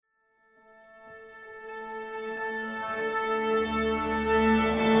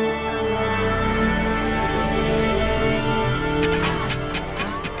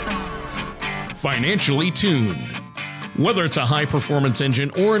Financially Tuned. Whether it's a high-performance engine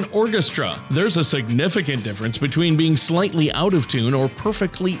or an orchestra, there's a significant difference between being slightly out of tune or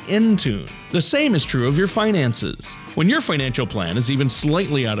perfectly in tune. The same is true of your finances. When your financial plan is even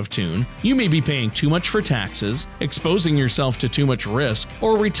slightly out of tune, you may be paying too much for taxes, exposing yourself to too much risk,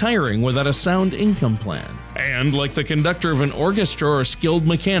 or retiring without a sound income plan. And like the conductor of an orchestra or skilled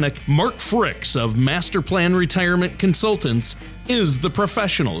mechanic, Mark Fricks of Master Plan Retirement Consultants is the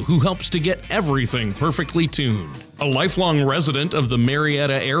professional who helps to get everything perfectly tuned. A lifelong resident of the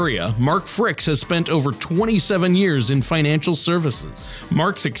Marietta area, Mark Fricks has spent over 27 years in financial services.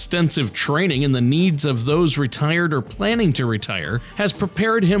 Mark's extensive training in the needs of those retired or planning to retire has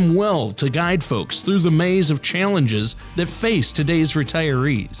prepared him well to guide folks through the maze of challenges that face today's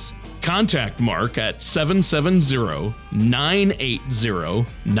retirees. Contact Mark at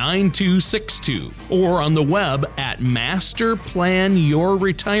 770-980-9262 or on the web at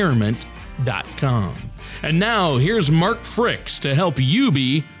masterplanyourretirement.com. And now, here's Mark Fricks to help you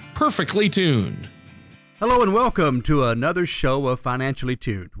be perfectly tuned. Hello and welcome to another show of Financially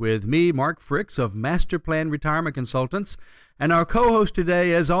Tuned with me, Mark Fricks of Master Plan Retirement Consultants, and our co-host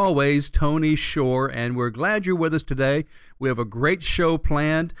today, as always, Tony Shore, and we're glad you're with us today. We have a great show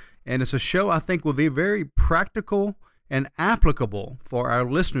planned, and it's a show I think will be very practical and applicable for our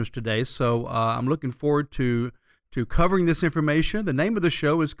listeners today, so I'm looking forward to covering this information. The name of the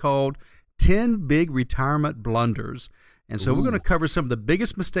show is called 10 Big Retirement Blunders. And so we're going to cover some of the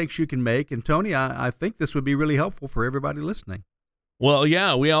biggest mistakes you can make. And Tony, I think this would be really helpful for everybody listening. Well,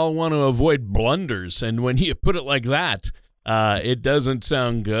 yeah, we all want to avoid blunders. And when you put it like that, it doesn't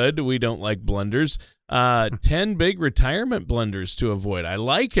sound good. We don't like blunders. 10 big retirement blunders to avoid. I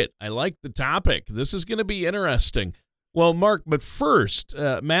like it. I like the topic. This is going to be interesting. Well, Mark, but first,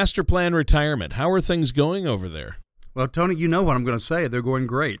 Master Plan Retirement. How are things going over there? Well, Tony, you know what I'm going to say. They're going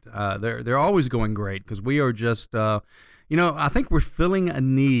great. They're always going great because we are just, I think we're filling a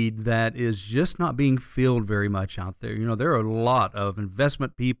need that is just not being filled very much out there. You know, there are a lot of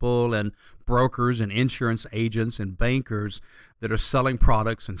investment people and brokers and insurance agents and bankers that are selling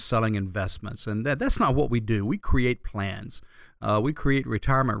products and selling investments. And that's not what we do. We create plans. We create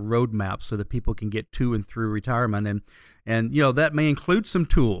retirement roadmaps so that people can get to and through retirement. And that may include some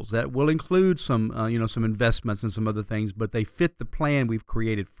tools. That will include some investments and some other things, but they fit the plan we've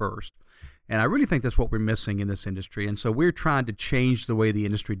created first. And I really think that's what we're missing in this industry. And so we're trying to change the way the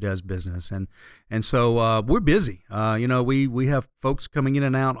industry does business. And so we're busy. We have folks coming in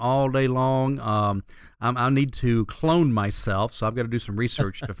and out all day long. I need to clone myself, so I've got to do some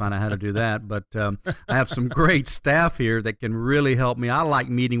research to find out how to do that. But I have some great staff here that can really help me. I like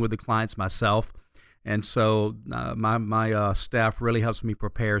meeting with the clients myself. And so my staff really helps me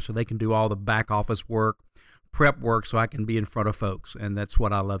prepare so they can do all the back office work, prep work, so I can be in front of folks. And that's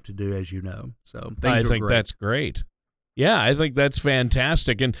what I love to do, as you know. So I think that's great. Yeah, I think that's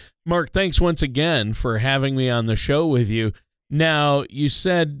fantastic. And Mark, thanks once again for having me on the show with you. Now, you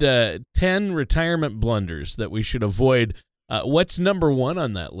said 10 retirement blunders that we should avoid. What's number one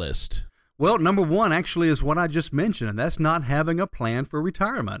on that list? Well, number one actually is what I just mentioned, and that's not having a plan for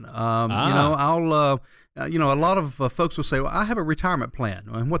retirement. A lot of folks will say, well, I have a retirement plan.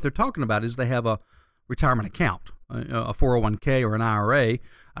 And what they're talking about is they have a retirement account, a 401k or an IRA.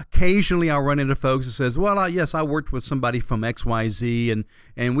 Occasionally I'll run into folks that says, well, yes, I worked with somebody from XYZ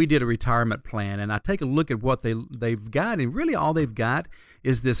and we did a retirement plan. And I take a look at what they've got, and really all they've got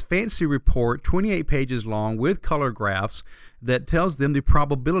is this fancy report, 28 pages long with color graphs that tells them the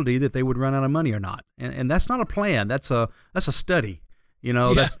probability that they would run out of money or not. And that's not a plan. That's a study.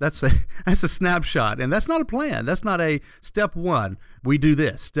 That's a snapshot, and that's not a plan. That's not a step one. We do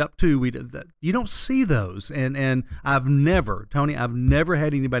this. Step two, we do that. You don't see those, and I've never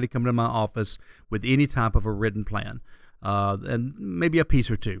had anybody come to my office with any type of a written plan, and maybe a piece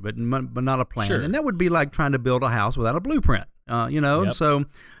or two, but not a plan. Sure. And that would be like trying to build a house without a blueprint. Yep. So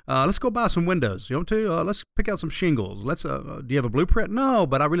let's go buy some windows. You want to? Let's pick out some shingles. Do you have a blueprint? No,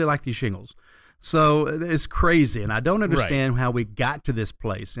 but I really like these shingles. So it's crazy, and I don't understand how we got to this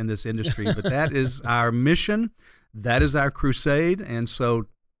place in this industry, but that is our mission. That is our crusade. And so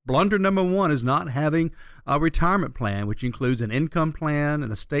blunder number one is not having a retirement plan, which includes an income plan,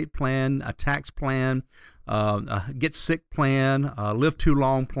 an estate plan, a tax plan, a get sick plan, a live too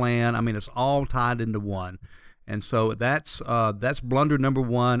long plan. I mean, it's all tied into one. And so that's blunder number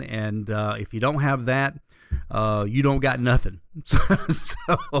one. And if you don't have that, you don't got nothing. So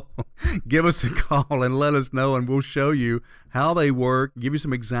give us a call and let us know, and we'll show you how they work, give you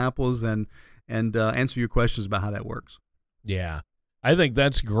some examples, and answer your questions about how that works. Yeah, I think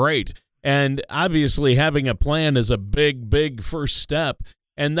that's great. And obviously having a plan is a big, big first step.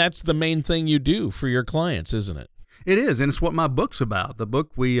 And that's the main thing you do for your clients, isn't it? It is, and it's what my book's about. The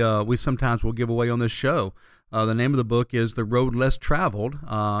book we sometimes will give away on this show. The name of the book is The Road Less Traveled,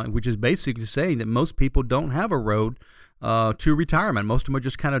 which is basically saying that most people don't have a road to retirement. Most of them are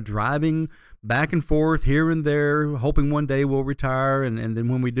just kind of driving back and forth here and there, hoping one day we'll retire, and then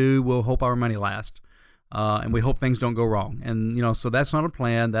when we do, we'll hope our money lasts, and we hope things don't go wrong. And so that's not a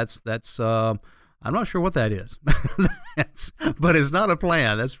plan. That's I'm not sure what that is, but it's not a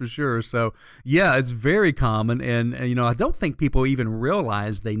plan, that's for sure. So yeah, it's very common, and I don't think people even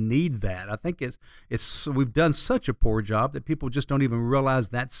realize they need that. I think it's we've done such a poor job that people just don't even realize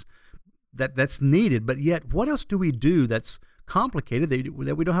that's needed. But yet, what else do we do that's complicated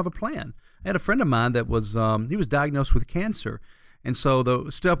that we don't have a plan? I had a friend of mine that was he was diagnosed with cancer, and so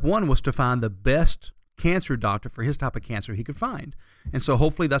the step one was to find the best cancer doctor for his type of cancer he could find. And so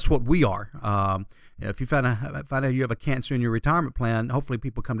hopefully that's what we are. If you find out you have a cancer in your retirement plan, hopefully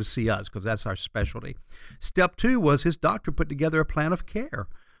people come to see us because that's our specialty. Step two was his doctor put together a plan of care.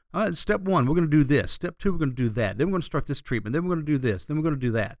 Step one, we're going to do this. Step two, we're going to do that. Then we're going to start this treatment. Then we're going to do this. Then we're going to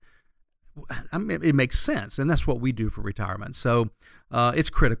do that. I mean, it makes sense, and that's what we do for retirement. So it's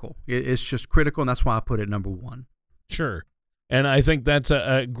critical. It's just critical, and that's why I put it number one. Sure. And I think that's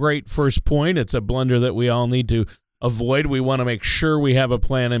a great first point. It's a blunder that we all need to avoid. We want to make sure we have a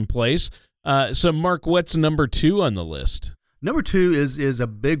plan in place. So, Mark, what's number two on the list? Number two is a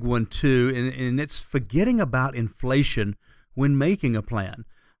big one, too, and it's forgetting about inflation when making a plan.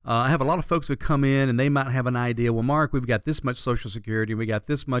 I have a lot of folks that come in, and they might have an idea. Well, Mark, we've got this much Social Security, and we got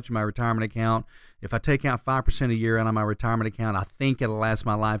this much in my retirement account. If I take out 5% a year out of my retirement account, I think it'll last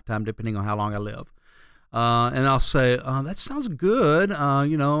my lifetime, depending on how long I live. And I'll say, that sounds good. I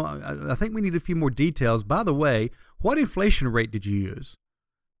think we need a few more details. By the way, what inflation rate did you use?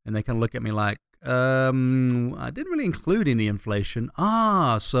 And they kind of look at me like, I didn't really include any inflation.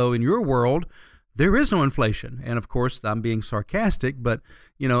 So in your world, there is no inflation. And of course, I'm being sarcastic, but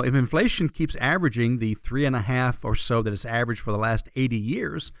if inflation keeps averaging the 3.5 or so that it's averaged for the last 80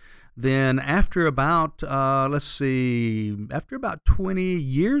 years, then after about, after about 20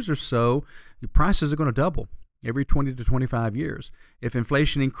 years or so, your prices are going to double every 20 to 25 years. If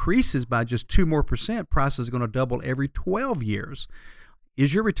inflation increases by just 2% more, prices are going to double every 12 years.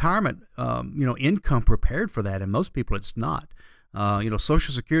 Is your retirement, income prepared for that? And most people, it's not.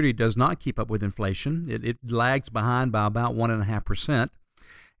 Social Security does not keep up with inflation. It lags behind by about 1.5%.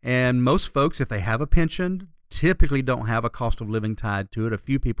 And most folks, if they have a pension, typically don't have a cost of living tied to it. A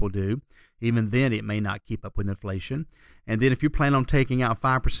few people do. Even then, it may not keep up with inflation. And then if you plan on taking out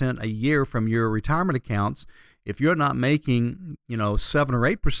 5% a year from your retirement accounts, if you're not making, 7 or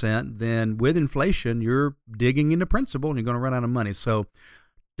 8%, then with inflation, you're digging into principal and you're going to run out of money. So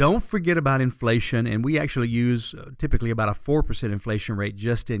don't forget about inflation. And we actually use typically about a 4% inflation rate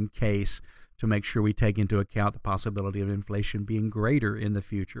just in case, to make sure we take into account the possibility of inflation being greater in the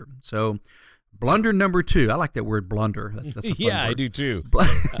future. So blunder number two, I like that word blunder. That's a fun word. I do too.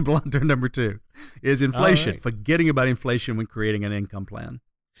 Blunder number two is inflation. Right. Forgetting about inflation when creating an income plan.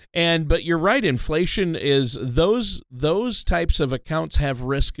 But you're right, inflation is those types of accounts have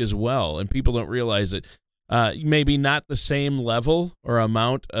risk as well, and people don't realize it. Maybe not the same level or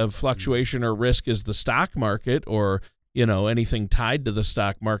amount of fluctuation or risk as the stock market or anything tied to the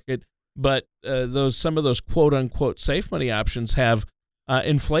stock market, but some of those quote unquote safe money options have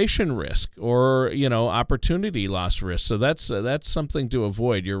inflation risk or opportunity loss risk. So that's something to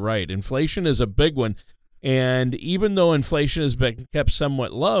avoid. You're right. Inflation is a big one. And even though inflation has been kept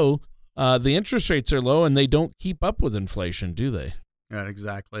somewhat low, the interest rates are low and they don't keep up with inflation, do they? Yeah,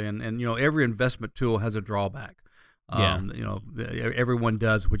 exactly. And every investment tool has a drawback. Everyone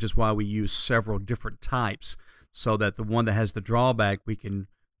does, which is why we use several different types, so that the one that has the drawback, we can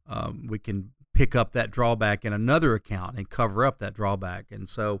pick up that drawback in another account and cover up that drawback, and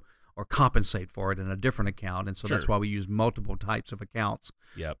so, or compensate for it in a different account. And so That's why we use multiple types of accounts.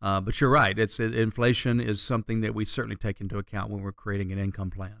 Yep. But you're right. Inflation is something that we certainly take into account when we're creating an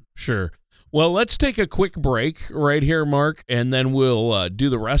income plan. Sure. Well, let's take a quick break right here, Mark, and then we'll do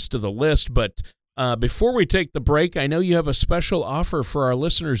the rest of the list. But before we take the break, I know you have a special offer for our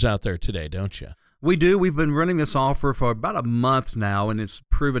listeners out there today, don't you? We do. We've been running this offer for about a month now, and it's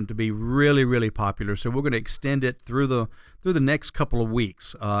proven to be really, really popular. So we're going to extend it through the next couple of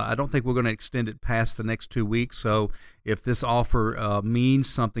weeks. I don't think we're going to extend it past the next 2 weeks. So if this offer means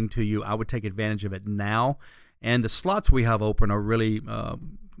something to you, I would take advantage of it now. And the slots we have open are really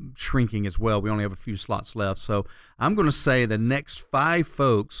shrinking as well. We only have a few slots left. So I'm going to say the next 5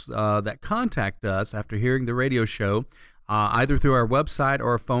 folks that contact us after hearing the radio show, either through our website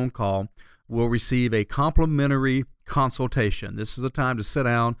or a phone call, will receive a complimentary consultation. This is a time to sit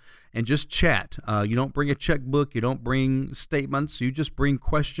down and just chat. You don't bring a checkbook, you don't bring statements, you just bring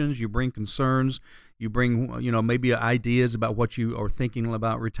questions, you bring concerns, you bring, maybe ideas about what you are thinking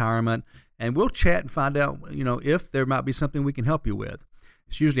about retirement, and we'll chat and find out, if there might be something we can help you with.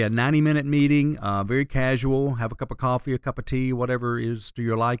 It's usually a 90-minute meeting, very casual, have a cup of coffee, a cup of tea, whatever is to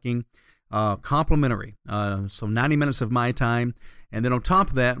your liking. Complimentary. So 90 minutes of my time. And then on top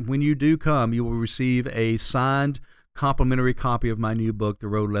of that, when you do come, you will receive a signed complimentary copy of my new book, The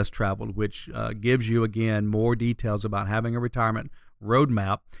Road Less Traveled, which gives you, again, more details about having a retirement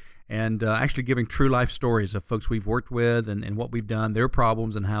roadmap and actually giving true life stories of folks we've worked with and what we've done, their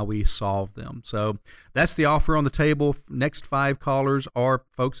problems, and how we solve them. So that's the offer on the table. Next 5 callers are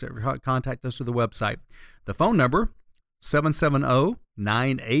folks that contact us through the website. The phone number,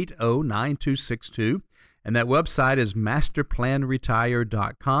 770-980-9262. And that website is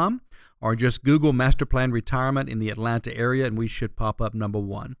masterplanretire.com, or just Google Masterplan Retirement in the Atlanta area, and we should pop up number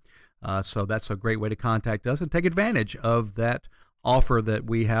 1. So that's a great way to contact us and take advantage of that offer that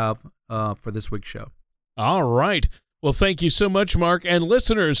we have for this week's show. All right. Well, thank you so much, Mark. And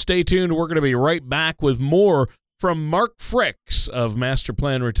listeners, stay tuned. We're going to be right back with more from Mark Fricks of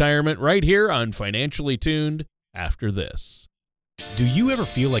Masterplan Retirement right here on Financially Tuned after this. Do you ever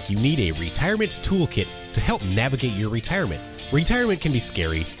feel like you need a retirement toolkit to help navigate your retirement? Retirement can be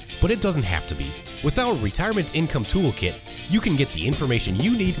scary, but it doesn't have to be. With our Retirement Income Toolkit, you can get the information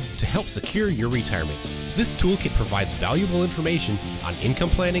you need to help secure your retirement. This toolkit provides valuable information on income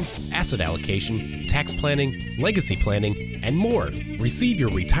planning, asset allocation, tax planning, legacy planning, and more. Receive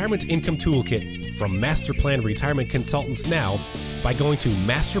your Retirement Income Toolkit from Masterplan Retirement Consultants now by going to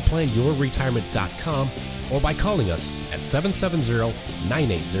masterplanyourretirement.com or by calling us at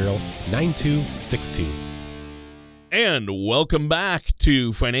 770-980-9262. And welcome back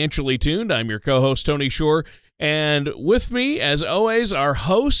to Financially Tuned. I'm your co-host, Tony Shore. And with me, as always, our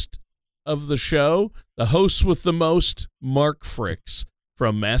host of the show, the host with the most, Mark Fricks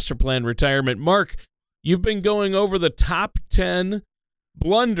from Masterplan Retirement. Mark, you've been going over the top 10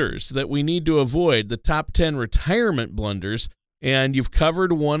 blunders that we need to avoid, the top 10 retirement blunders, and you've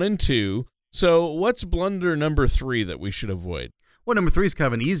covered 1 and 2. So what's blunder number 3 that we should avoid? Well, number 3 is kind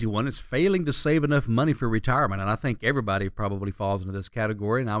of an easy one. It's failing to save enough money for retirement. And I think everybody probably falls into this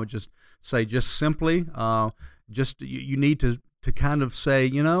category. And I would just say just simply, you need to kind of say,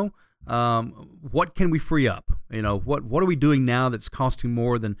 what can we free up? What are we doing now that's costing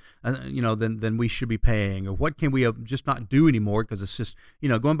more than we should be paying? Or what can we just not do anymore? Because it's just,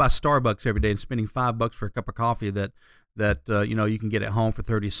 going by Starbucks every day and spending $5 for a cup of coffee that you can get at home for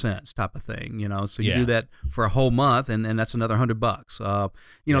 30 cents type of thing, so you do that for a whole month and that's another $100,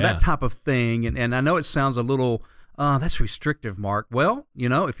 that type of thing. And I know it sounds a little, that's restrictive, Mark. Well,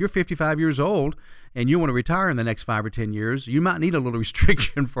 if you're 55 years old and you want to retire in the next 5 or 10 years, you might need a little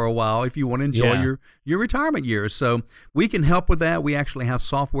restriction for a while if you want to enjoy your retirement years. So we can help with that. We actually have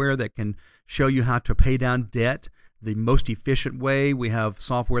software that can show you how to pay down debt the most efficient way. We have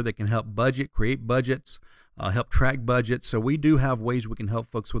software that can help create budgets, help track budgets. So we do have ways we can help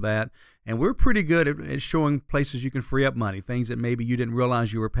folks with that. And we're pretty good at showing places you can free up money, things that maybe you didn't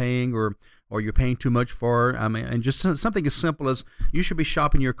realize you were paying or you're paying too much for. And just something as simple as you should be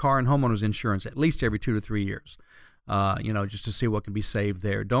shopping your car and homeowners insurance at least every 2 to 3 years. Just to see what can be saved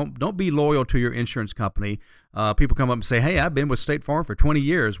there. Don't be loyal to your insurance company. People come up and say, hey, I've been with State Farm for 20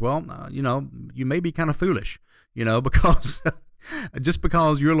 years. Well, you may be kind of foolish, because just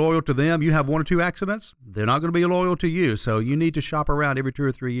because you're loyal to them, you have 1 or 2 accidents, they're not going to be loyal to you. So you need to shop around every 2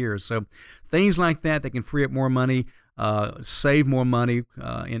 or 3 years. So things like that can free up more money, save more money,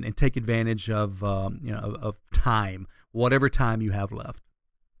 and take advantage of time, whatever time you have left.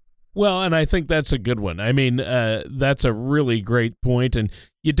 Well, and I think that's a good one. I mean, that's a really great point, and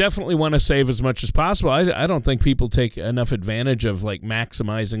you definitely want to save as much as possible. I don't think people take enough advantage of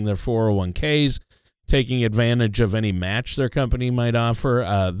maximizing their 401ks, taking advantage of any match their company might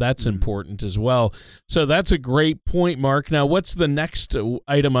offer. That's important as well. So that's a great point, Mark. Now, what's the next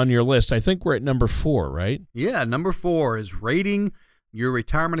item on your list? I think we're at number 4, right? Yeah, number 4 is rating your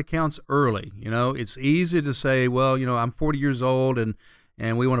retirement accounts early. It's easy to say, well, I'm 40 years old and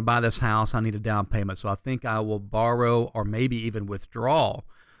we want to buy this house. I need a down payment. So I think I will borrow or maybe even withdraw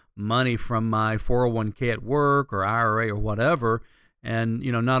money from my 401k at work or IRA or whatever. And,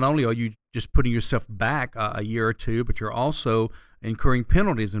 not only are you just putting yourself back a year or two, but you're also incurring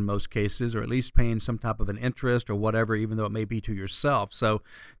penalties in most cases, or at least paying some type of an interest or whatever, even though it may be to yourself. So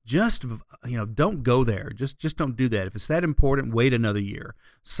just, don't go there. Just don't do that. If it's that important, wait another year.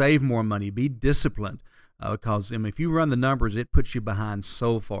 Save more money. Be disciplined. because if you run the numbers, it puts you behind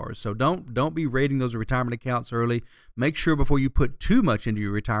so far. So don't be raiding those retirement accounts early. Make sure before you put too much into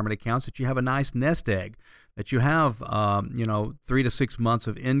your retirement accounts that you have a nice nest egg, that you have 3 to 6 months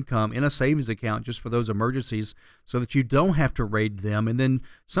of income in a savings account just for those emergencies, so that you don't have to raid them. And then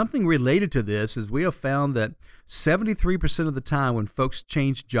something related to this is we have found that 73% of the time when folks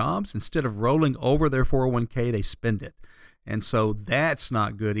change jobs, instead of rolling over their 401k, they spend it. And so that's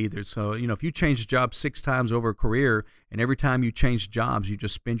not good either. So, if you change jobs 6 times over a career, and every time you change jobs, you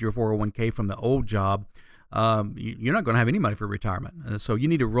just spend your 401k from the old job, you're not going to have any money for retirement. So you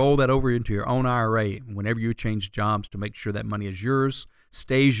need to roll that over into your own IRA whenever you change jobs to make sure that money is yours,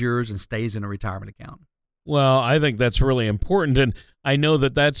 and stays in a retirement account. Well, I think that's really important, and I know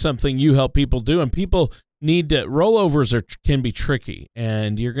that that's something you help people do, and people need to, rollovers can be tricky,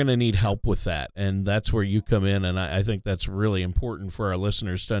 and you're going to need help with that, and that's where you come in, and I think that's really important for our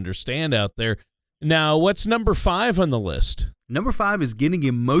listeners to understand out there. Now, what's number 5 on the list? Number 5 is getting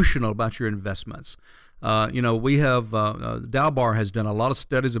emotional about your investments. We have Dalbar has done a lot of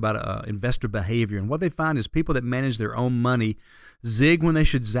studies about investor behavior, and what they find is people that manage their own money zig when they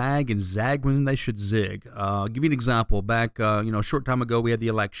should zag and zag when they should zig. I'll give you an example. Back, a short time ago, we had the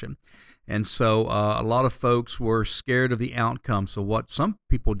election. And so a lot of folks were scared of the outcome. So what some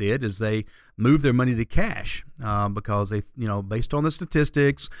people did is they moved their money to cash because they, based on the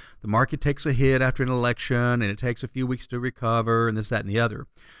statistics, the market takes a hit after an election and it takes a few weeks to recover and this, that, and the other.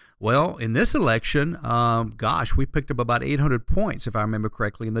 Well, in this election, we picked up about 800 points, if I remember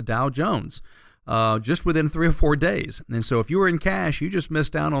correctly, in the Dow Jones just within 3 or 4 days. And so if you were in cash, you just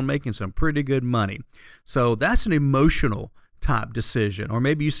missed out on making some pretty good money. So that's an emotional type decision. Or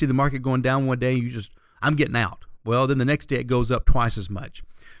maybe you see the market going down one day and I'm getting out. Well, then the next day it goes up twice as much.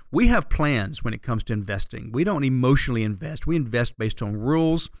 We have plans when it comes to investing. We don't emotionally invest. We invest based on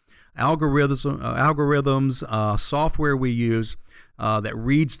rules, algorithms, software we use that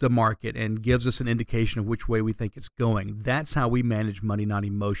reads the market and gives us an indication of which way we think it's going. That's how we manage money, not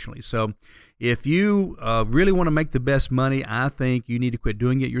emotionally. So if you really want to make the best money, I think you need to quit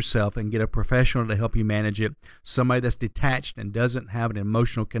doing it yourself and get a professional to help you manage it, somebody that's detached and doesn't have an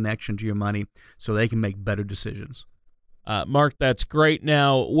emotional connection to your money so they can make better decisions. Mark, that's great.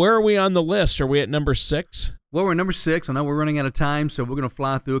 Now, where are we on the list? Are we at number 6? Well, we're number 6. I know we're running out of time, so we're going to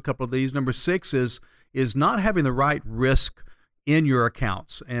fly through a couple of these. Number 6 is not having the right risk in your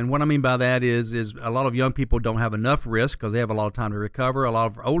accounts. And what I mean by that is a lot of young people don't have enough risk because they have a lot of time to recover. A lot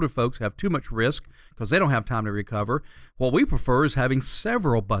of older folks have too much risk because they don't have time to recover. What we prefer is having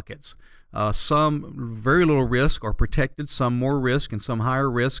several buckets. Some very little risk or protected, some more risk, and some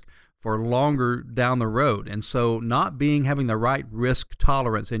higher risk for longer down the road. And so having the right risk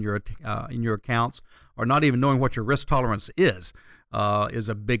tolerance in your accounts, or not even knowing what your risk tolerance is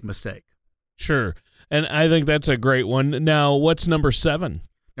a big mistake. Sure. And I think that's a great one. Now, what's number 7?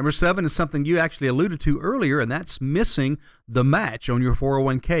 Number 7 is something you actually alluded to earlier, and that's missing the match on your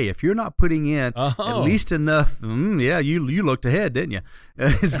 401k. If you're not putting in at least enough, you looked ahead, didn't you?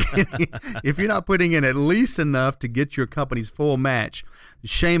 If you're not putting in at least enough to get your company's full match,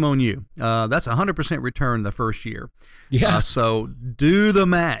 shame on you. That's 100% return the first year. Yeah. So do the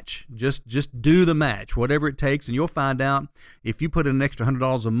match. Just do the match, whatever it takes, and you'll find out if you put in an extra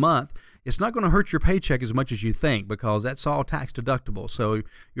 $100 a month, it's not going to hurt your paycheck as much as you think because that's all tax deductible. So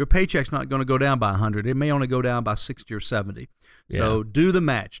your paycheck's not going to go down by 100. It may only go down by 60 or 70. Yeah. So do the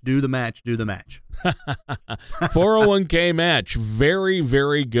match. 401k match. Very,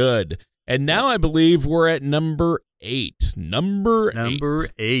 very good. And now I believe we're at number 8. Number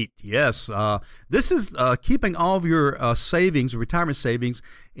 8, yes. This is keeping all of your retirement savings,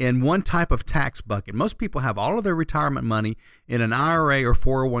 in one type of tax bucket. Most people have all of their retirement money in an IRA or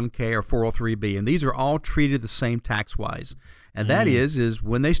 401k or 403b, and these are all treated the same tax-wise. And that is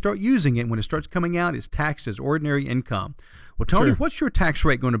when they start using it, when it starts coming out, it's taxed as ordinary income. Well, Tony, Sure. What's your tax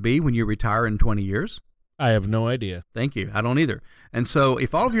rate going to be when you retire in 20 years? I have no idea. Thank you. I don't either. And so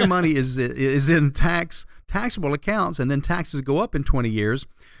if all of your money is in taxable accounts and then taxes go up in 20 years,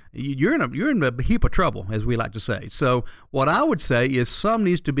 you're in a heap of trouble, as we like to say. So what I would say is some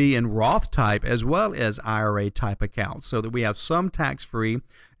needs to be in Roth type as well as IRA type accounts so that we have some tax-free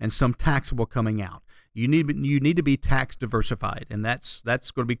and some taxable coming out. You need to be tax diversified, and that's going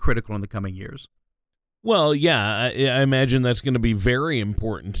to be critical in the coming years. Well, yeah, I imagine that's going to be very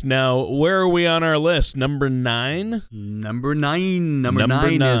important. Now, where are we on our list? Number 9? Number nine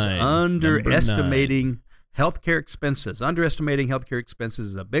is underestimating healthcare expenses. Underestimating healthcare expenses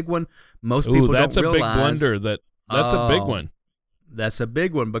is a big one. Most people don't realize. That's a big blunder. That's a big one. That's a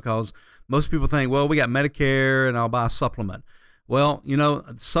big one because most people think, well, we got Medicare and I'll buy a supplement. Well,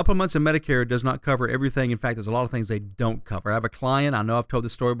 supplements and Medicare does not cover everything. In fact, there's a lot of things they don't cover. I have a client, I know I've told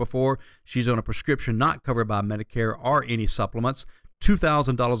this story before, she's on a prescription not covered by Medicare or any supplements,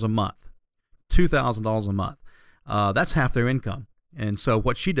 $2,000 a month. $2,000 a month. That's half their income. And so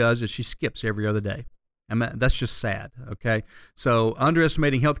what she does is she skips every other day. And that's just sad, okay? So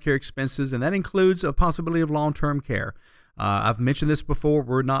underestimating healthcare expenses, and that includes a possibility of long-term care. I've mentioned this before.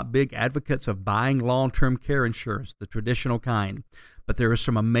 We're not big advocates of buying long-term care insurance, the traditional kind. But there are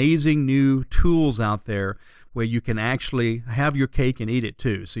some amazing new tools out there where you can actually have your cake and eat it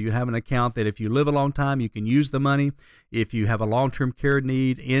too. So you have an account that if you live a long time, you can use the money. If you have a long-term care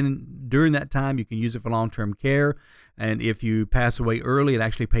need during that time, you can use it for long-term care. And if you pass away early, it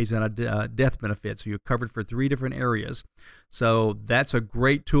actually pays out a death benefit. So you're covered for 3 different areas. So that's a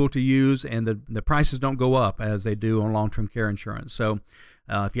great tool to use, and the prices don't go up as they do on long-term care insurance. So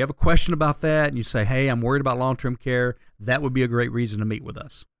if you have a question about that and you say, hey, I'm worried about long-term care, that would be a great reason to meet with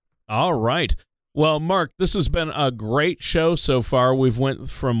us. All right. Well, Mark, this has been a great show so far. We've went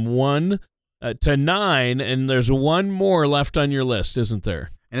from 1 to 9, and there's one more left on your list, isn't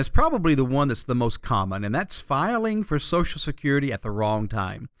there? And it's probably the one that's the most common, and that's filing for Social Security at the wrong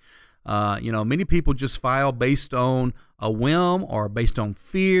time. Many people just file based on a whim or based on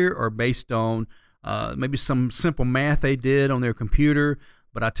fear or based on maybe some simple math they did on their computer.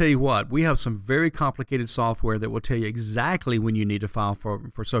 But I tell you what, we have some very complicated software that will tell you exactly when you need to file for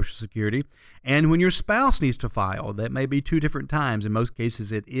Social Security and when your spouse needs to file. That may be 2 different times. In most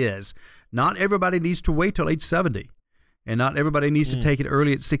cases, it is. Not everybody needs to wait till age 70. And not everybody needs to take it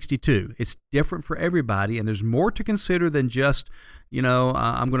early at 62. It's different for everybody, and there's more to consider than just,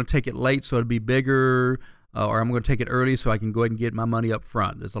 I'm going to take it late so it'll be bigger, or I'm going to take it early so I can go ahead and get my money up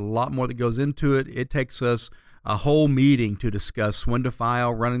front. There's a lot more that goes into it. It takes us a whole meeting to discuss when to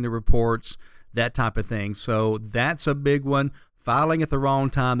file, running the reports, that type of thing. So that's a big one. Filing at the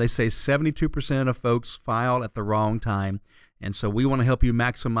wrong time. They say 72% of folks file at the wrong time. And so we want to help you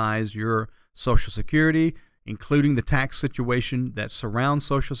maximize your Social Security, including the tax situation that surrounds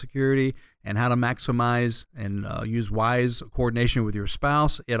Social Security and how to maximize and use wise coordination with your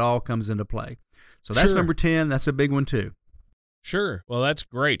spouse. It all comes into play. So that's number 10. That's a big one too. Sure. Well, that's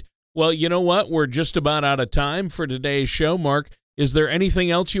great. Well, you know what? We're just about out of time for today's show, Mark. Is there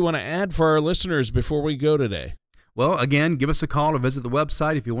anything else you want to add for our listeners before we go today? Well, again, give us a call or visit the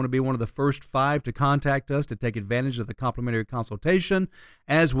website if you want to be one of the first 5 to contact us to take advantage of the complimentary consultation,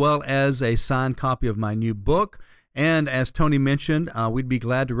 as well as a signed copy of my new book. And as Tony mentioned, we'd be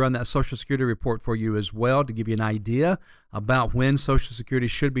glad to run that Social Security report for you as well to give you an idea about when Social Security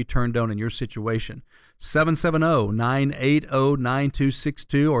should be turned on in your situation.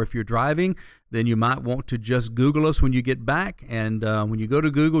 770-980-9262, or if you're driving, then you might want to just Google us when you get back. And when you go to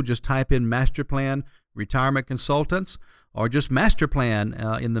Google, just type in Master Plan Retirement Consultants, or just Master Plan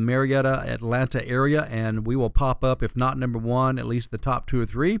in the Marietta, Atlanta area, and we will pop up, if not number 1, at least the top 2 or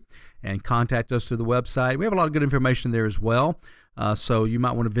 3, and contact us through the website. We have a lot of good information there as well, so you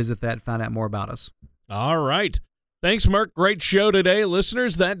might want to visit that and find out more about us. All right. Thanks, Mark. Great show today.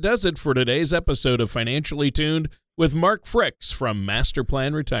 Listeners, that does it for today's episode of Financially Tuned with Mark Fricks from Master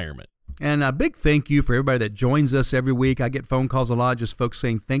Plan Retirement. And a big thank you for everybody that joins us every week. I get phone calls a lot, just folks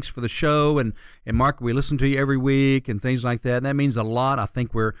saying thanks for the show, and Mark, we listen to you every week and things like that. And that means a lot. I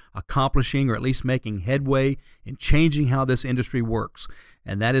think we're accomplishing or at least making headway in changing how this industry works.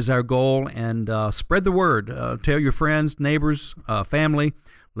 And that is our goal. And spread the word. Tell your friends, neighbors, family.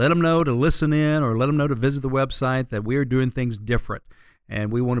 Let them know to listen in or let them know to visit the website that we are doing things different.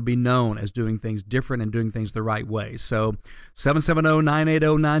 And we want to be known as doing things different and doing things the right way. So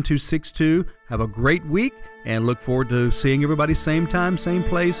 770-980-9262. Have a great week and look forward to seeing everybody same time, same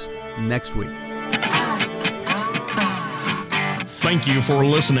place next week. Thank you for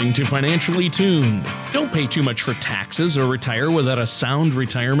listening to Financially Tuned. Don't pay too much for taxes or retire without a sound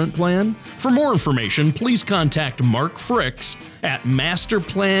retirement plan. For more information, please contact Mark Fricks at Master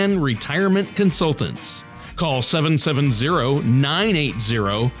Plan Retirement Consultants. Call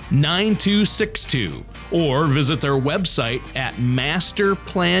 770-980-9262 or visit their website at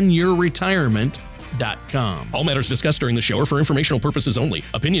masterplanyourretirement.com. All matters discussed during the show are for informational purposes only.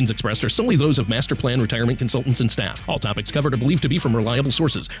 Opinions expressed are solely those of Master Plan Retirement Consultants and staff. All topics covered are believed to be from reliable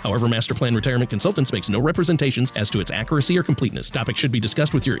sources. However, Master Plan Retirement Consultants makes no representations as to its accuracy or completeness. Topics should be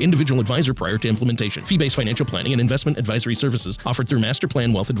discussed with your individual advisor prior to implementation. Fee-based financial planning and investment advisory services offered through Master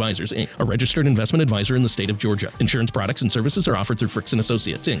Plan Wealth Advisors, Inc., a registered investment advisor in the state of Georgia. Insurance products and services are offered through Fricks &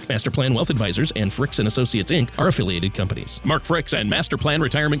 Associates, Inc. Master Plan Wealth Advisors and Fricks & Associates, Inc. are affiliated companies. Mark Fricks and Master Plan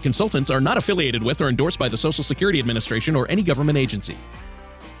Retirement Consultants are not affiliated with or endorsed by the Social Security Administration or any government agency.